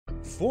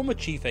former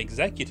chief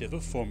executive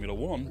of Formula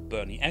One,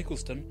 Bernie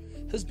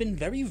Ecclestone, has been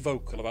very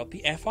vocal about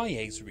the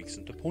FIA's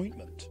recent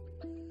appointment.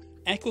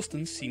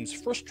 Ecclestone seems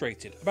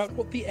frustrated about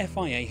what the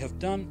FIA have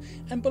done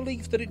and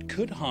believes that it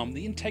could harm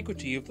the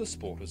integrity of the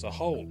sport as a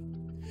whole.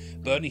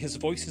 Bernie has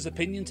voiced his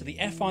opinion to the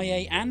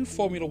FIA and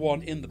Formula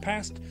One in the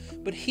past,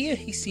 but here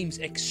he seems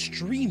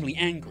extremely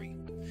angry.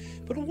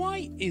 But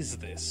why is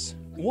this?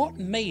 What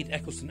made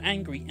Ecclestone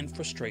angry and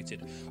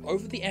frustrated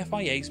over the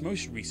FIA's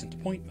most recent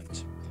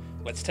appointment?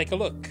 Let's take a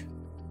look.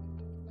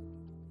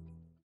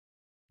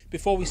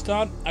 Before we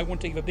start, I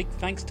want to give a big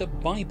thanks to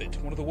Bybit,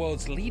 one of the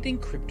world's leading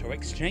crypto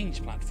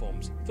exchange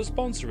platforms, for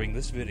sponsoring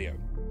this video.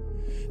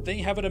 They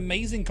have an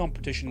amazing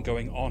competition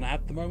going on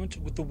at the moment,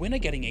 with the winner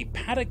getting a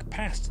paddock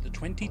pass to the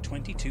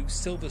 2022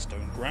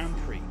 Silverstone Grand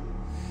Prix.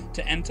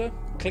 To enter,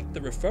 click the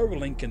referral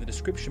link in the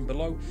description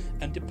below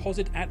and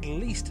deposit at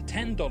least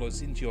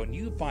 $10 into your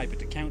new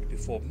Bybit account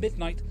before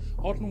midnight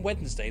on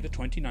Wednesday the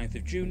 29th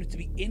of June to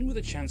be in with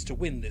a chance to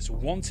win this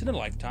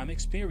once-in-a-lifetime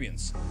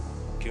experience.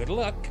 Good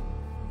luck!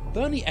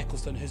 Bernie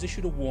Ecclestone has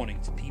issued a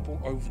warning to people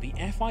over the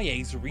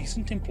FIA's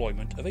recent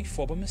employment of a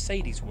former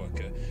Mercedes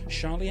worker,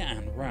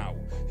 Charlia-Ann Rao,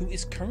 who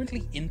is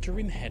currently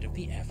interim head of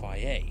the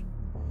FIA.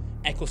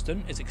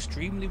 Ecclestone is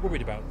extremely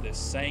worried about this,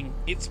 saying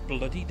it's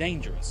bloody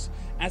dangerous,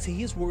 as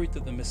he is worried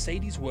that the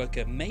Mercedes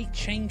worker may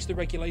change the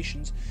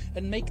regulations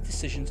and make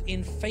decisions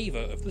in favour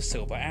of the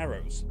Silver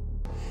Arrows.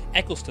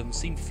 Ecclestone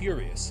seemed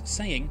furious,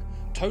 saying,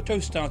 "Toto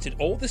started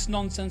all this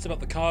nonsense about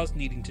the cars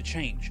needing to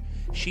change.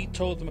 She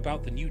told them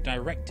about the new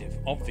directive,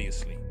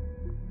 obviously."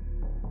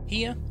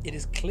 Here, it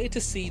is clear to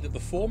see that the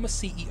former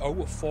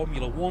CEO of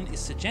Formula One is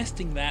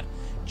suggesting that,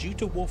 due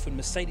to Wolff and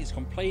Mercedes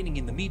complaining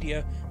in the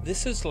media,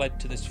 this has led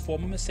to this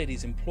former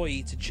Mercedes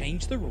employee to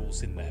change the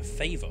rules in their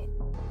favour.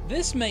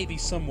 This may be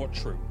somewhat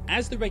true,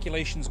 as the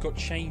regulations got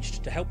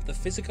changed to help the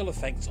physical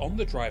effects on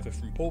the driver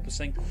from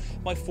porpoising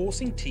by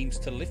forcing teams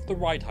to lift the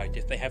ride height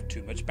if they have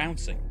too much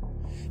bouncing.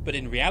 But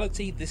in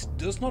reality, this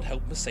does not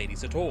help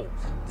Mercedes at all.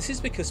 This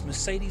is because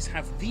Mercedes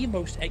have the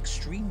most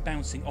extreme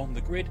bouncing on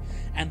the grid,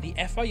 and the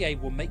FIA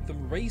will make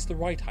them raise the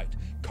ride height,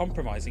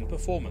 compromising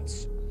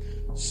performance.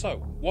 So,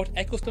 what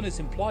Ecclestone is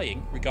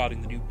implying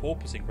regarding the new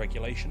porpoising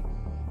regulation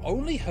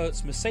only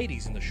hurts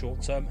Mercedes in the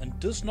short term and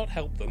does not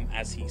help them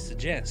as he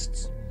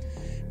suggests.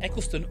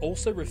 Ecclestone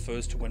also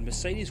refers to when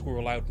Mercedes were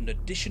allowed an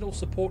additional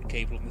support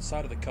cable on the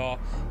side of the car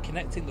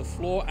connecting the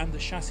floor and the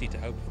chassis to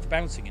help with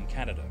bouncing in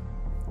Canada.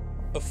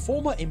 A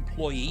former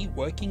employee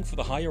working for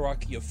the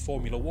hierarchy of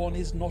Formula One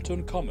is not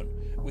uncommon,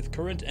 with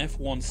current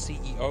F1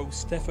 CEO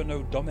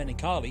Stefano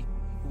Domenicali,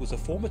 who was a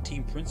former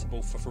team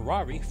principal for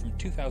Ferrari from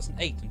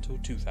 2008 until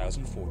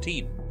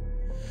 2014.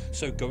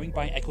 So going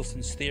by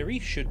Ecclestone's theory,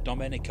 should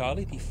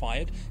Domenicali be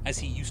fired as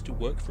he used to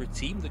work for a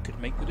team that could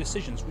make the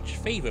decisions which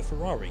favour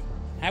Ferrari?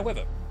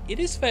 However, it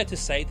is fair to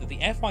say that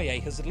the FIA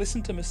has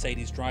listened to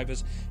Mercedes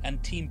drivers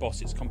and team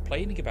bosses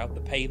complaining about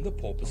the pain the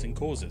porpoising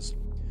causes.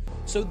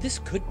 So this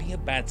could be a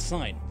bad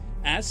sign,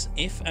 as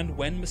if and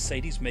when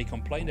Mercedes may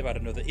complain about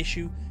another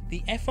issue,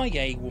 the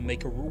FIA will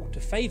make a rule to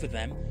favour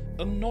them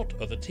and not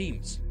other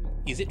teams.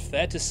 Is it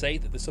fair to say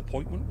that this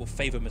appointment will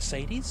favour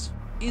Mercedes?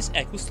 Is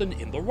Ecclestone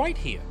in the right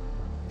here?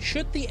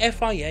 Should the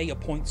FIA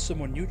appoint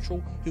someone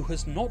neutral who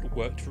has not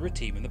worked for a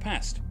team in the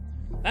past?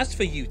 That's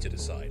for you to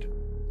decide.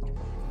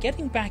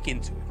 Getting back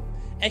into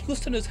it,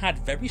 Ecclestone has had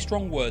very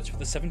strong words for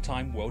the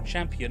 7-time world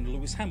champion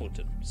Lewis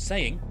Hamilton,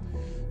 saying,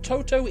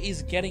 "Toto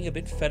is getting a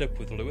bit fed up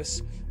with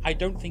Lewis. I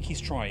don't think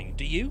he's trying,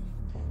 do you?"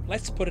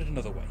 Let's put it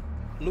another way.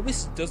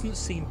 Lewis doesn't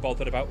seem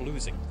bothered about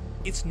losing.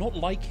 It's not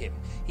like him.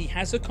 He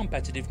has a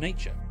competitive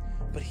nature.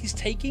 But he's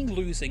taking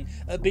losing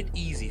a bit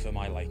easy for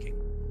my liking.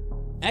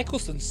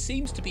 Ecclestone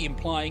seems to be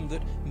implying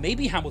that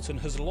maybe Hamilton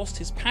has lost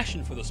his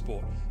passion for the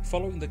sport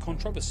following the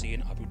controversy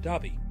in Abu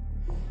Dhabi.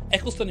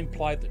 Ecclestone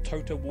implied that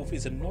Toto Wolff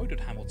is annoyed at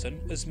Hamilton,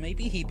 as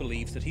maybe he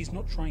believes that he's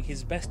not trying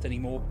his best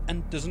anymore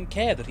and doesn't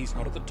care that he's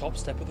not at the top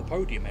step of the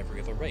podium every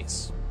other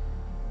race.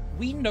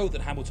 We know that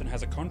Hamilton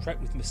has a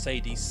contract with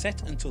Mercedes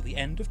set until the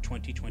end of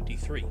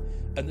 2023,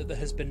 and that there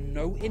has been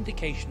no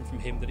indication from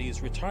him that he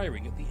is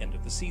retiring at the end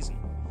of the season.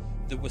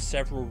 There were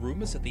several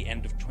rumours at the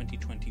end of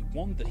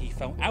 2021 that he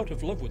fell out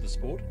of love with the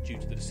sport due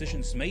to the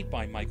decisions made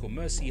by Michael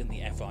Mercy and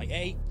the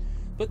FIA,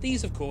 but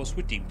these of course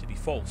were deemed to be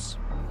false.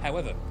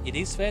 However, it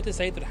is fair to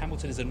say that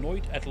Hamilton is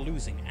annoyed at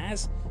losing,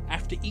 as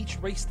after each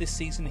race this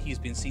season he has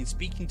been seen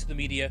speaking to the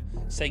media,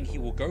 saying he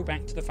will go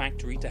back to the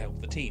factory to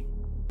help the team.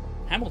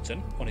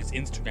 Hamilton, on his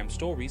Instagram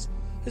stories,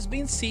 has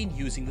been seen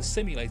using the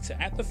simulator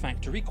at the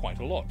factory quite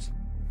a lot.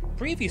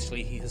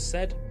 Previously he has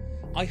said,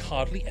 "I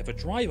hardly ever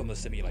drive on the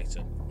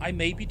simulator. I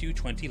maybe do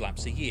 20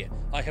 laps a year.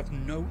 I have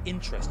no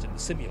interest in the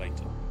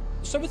simulator."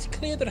 So it's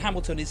clear that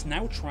Hamilton is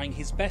now trying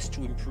his best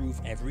to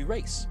improve every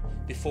race.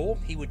 Before,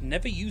 he would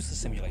never use the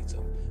simulator,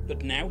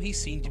 but now he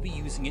seemed to be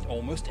using it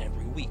almost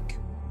every week.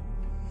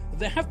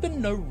 There have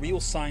been no real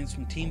signs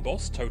from team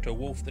boss Toto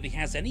Wolff that he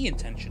has any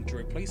intention to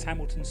replace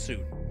Hamilton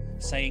soon,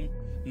 saying,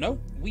 "No,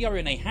 we are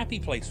in a happy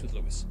place with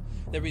Lewis.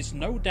 There is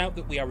no doubt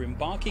that we are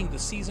embarking the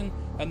season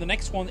and the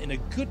next one in a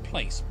good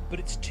place, but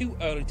it's too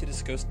early to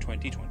discuss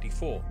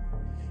 2024.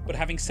 But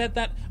having said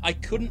that, I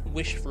couldn't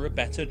wish for a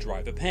better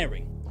driver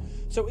pairing.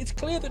 So it's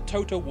clear that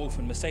Toto Wolff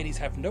and Mercedes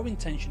have no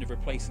intention of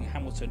replacing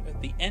Hamilton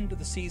at the end of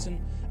the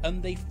season,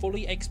 and they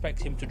fully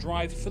expect him to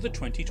drive for the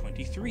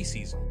 2023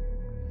 season.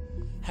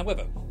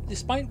 However,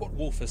 despite what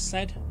Wolff has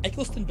said,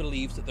 Ecclestone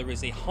believes that there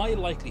is a high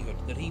likelihood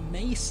that he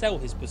may sell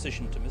his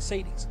position to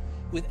Mercedes,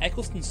 with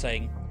Ecclestone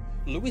saying,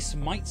 "Lewis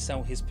might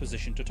sell his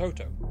position to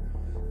Toto.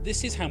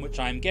 This is how much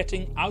I am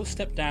getting, I'll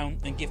step down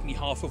and give me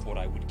half of what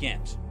I would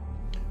get.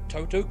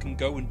 Toto can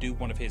go and do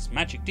one of his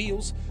magic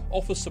deals,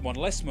 offer someone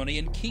less money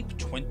and keep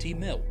 20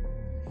 mil.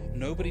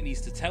 Nobody needs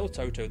to tell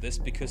Toto this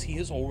because he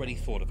has already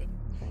thought of it.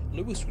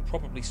 Lewis would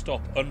probably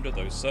stop under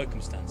those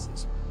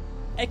circumstances."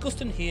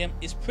 Ecclestone here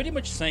is pretty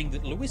much saying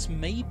that Lewis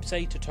may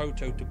say to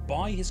Toto to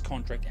buy his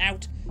contract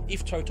out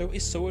if Toto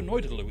is so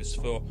annoyed at Lewis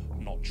for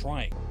not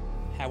trying.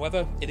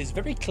 However, it is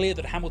very clear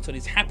that Hamilton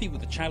is happy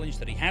with the challenge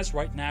that he has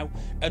right now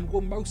and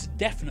will most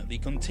definitely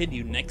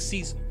continue next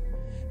season.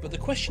 But the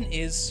question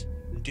is,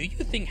 do you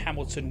think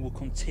Hamilton will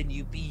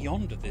continue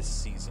beyond this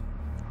season?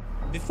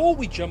 Before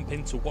we jump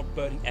into what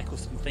Bernie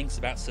Ecclestone thinks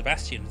about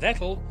Sebastian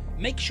Vettel,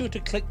 make sure to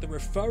click the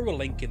referral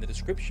link in the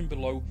description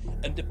below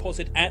and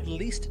deposit at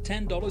least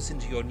 $10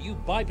 into your new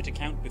Bybit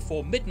account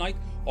before midnight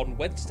on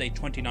Wednesday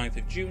 29th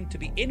of June to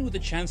be in with a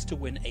chance to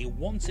win a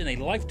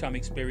once-in-a-lifetime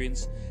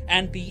experience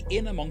and be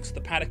in amongst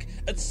the paddock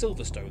at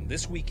Silverstone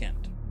this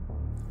weekend.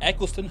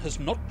 Ecclestone has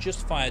not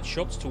just fired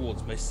shots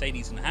towards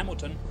Mercedes and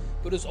Hamilton,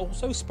 but has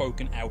also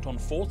spoken out on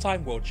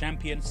four-time world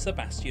champion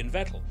Sebastian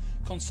Vettel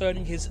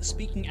concerning his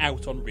speaking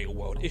out on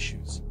real-world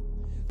issues.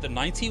 The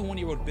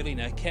 91-year-old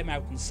billionaire came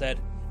out and said,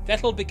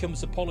 "Vettel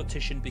becomes a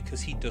politician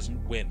because he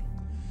doesn't win."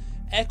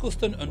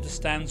 Ecclestone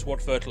understands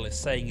what Vettel is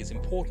saying is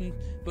important,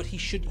 but he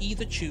should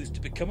either choose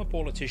to become a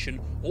politician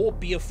or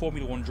be a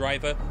Formula One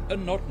driver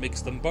and not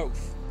mix them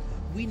both.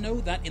 We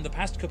know that in the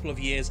past couple of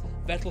years,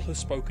 Vettel has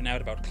spoken out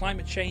about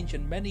climate change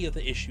and many other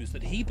issues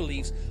that he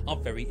believes are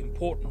very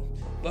important.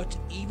 But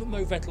even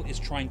though Vettel is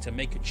trying to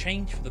make a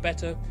change for the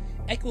better,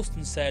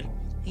 Ecclestone said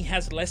he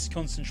has less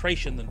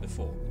concentration than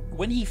before.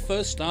 When he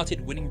first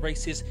started winning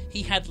races,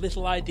 he had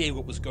little idea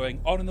what was going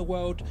on in the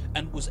world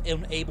and was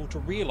unable to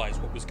realise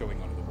what was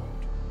going on in the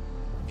world.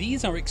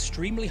 These are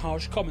extremely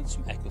harsh comments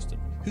from Ecclestone,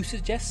 who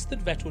suggests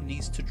that Vettel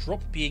needs to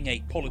drop being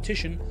a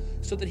politician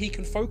so that he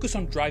can focus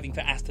on driving for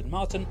Aston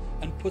Martin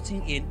and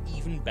putting in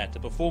even better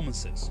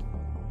performances.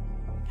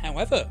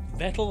 However,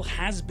 Vettel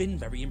has been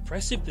very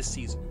impressive this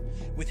season.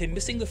 With him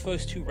missing the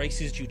first two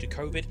races due to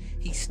COVID,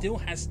 he still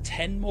has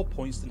 10 more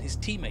points than his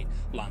teammate,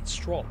 Lance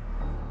Stroll.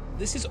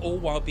 This is all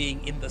while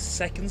being in the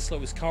second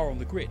slowest car on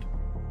the grid.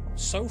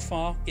 So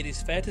far, it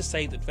is fair to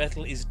say that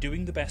Vettel is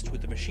doing the best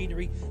with the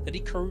machinery that he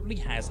currently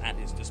has at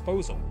his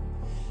disposal.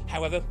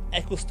 However,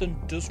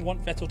 Ecclestone does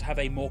want Vettel to have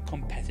a more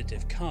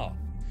competitive car.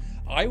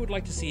 I would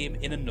like to see him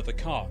in another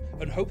car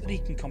and hope that he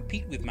can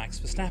compete with Max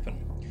Verstappen.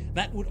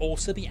 That would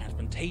also be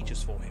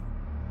advantageous for him.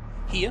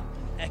 Here,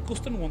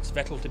 Ecclestone wants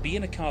Vettel to be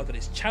in a car that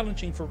is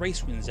challenging for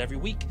race wins every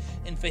week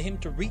and for him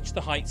to reach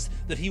the heights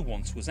that he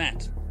once was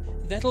at.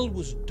 Vettel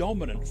was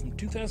dominant from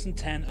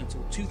 2010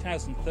 until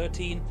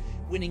 2013,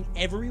 winning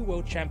every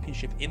world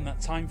championship in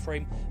that time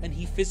frame, and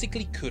he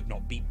physically could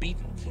not be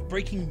beaten,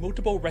 breaking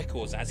multiple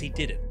records as he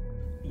did it.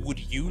 Would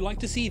you like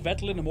to see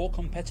Vettel in a more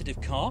competitive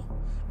car?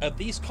 Are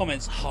these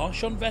comments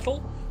harsh on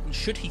Vettel? And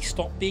should he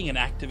stop being an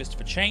activist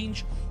for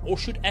change? Or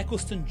should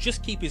Ecclestone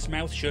just keep his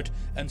mouth shut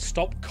and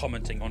stop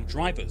commenting on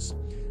drivers?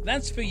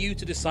 That's for you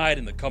to decide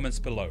in the comments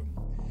below.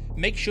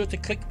 Make sure to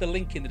click the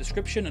link in the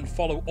description and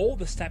follow all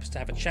the steps to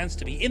have a chance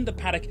to be in the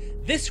paddock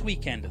this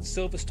weekend at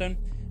Silverstone.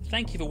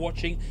 Thank you for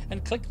watching,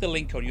 and click the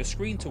link on your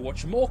screen to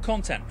watch more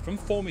content from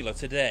Formula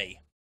Today.